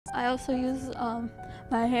I also use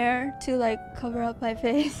my hair to like cover up my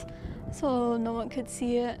face so no one could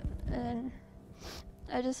see it, and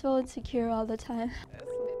I just feel insecure all the time.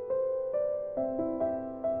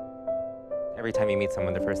 Every time you meet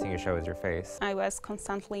someone, the first thing you show is your face. I was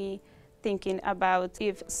constantly thinking about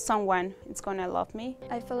if someone is gonna love me.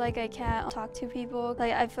 I feel like I can't talk to people.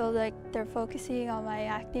 Like I feel like they're focusing on my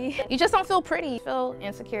acne. You just don't feel pretty. You feel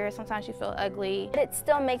insecure, sometimes you feel ugly. It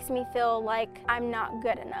still makes me feel like I'm not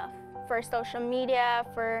good enough for social media,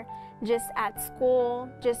 for just at school,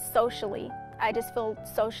 just socially. I just feel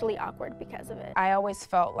socially awkward because of it. I always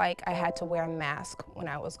felt like I had to wear a mask when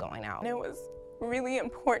I was going out. And it was really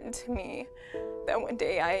important to me that one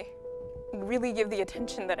day I really give the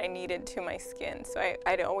attention that I needed to my skin. So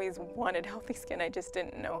I'd always wanted healthy skin, I just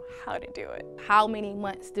didn't know how to do it. How many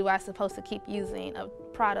months do I supposed to keep using a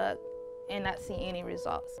product and not see any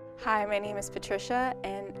results? Hi, my name is Patricia,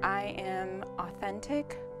 and I am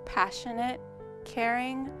authentic, passionate,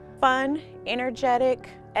 caring, fun, energetic,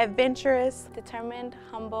 adventurous, Determined,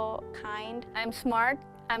 humble, kind. I'm smart,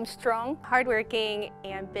 I'm strong, hardworking,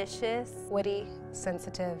 ambitious, witty,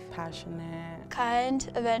 sensitive, passionate, Kind,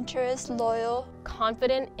 adventurous, loyal,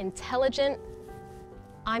 confident, intelligent.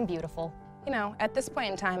 I'm beautiful. You know, at this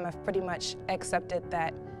point in time, I've pretty much accepted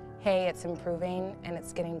that, hey, it's improving and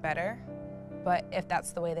it's getting better. But if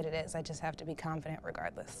that's the way that it is, I just have to be confident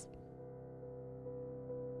regardless.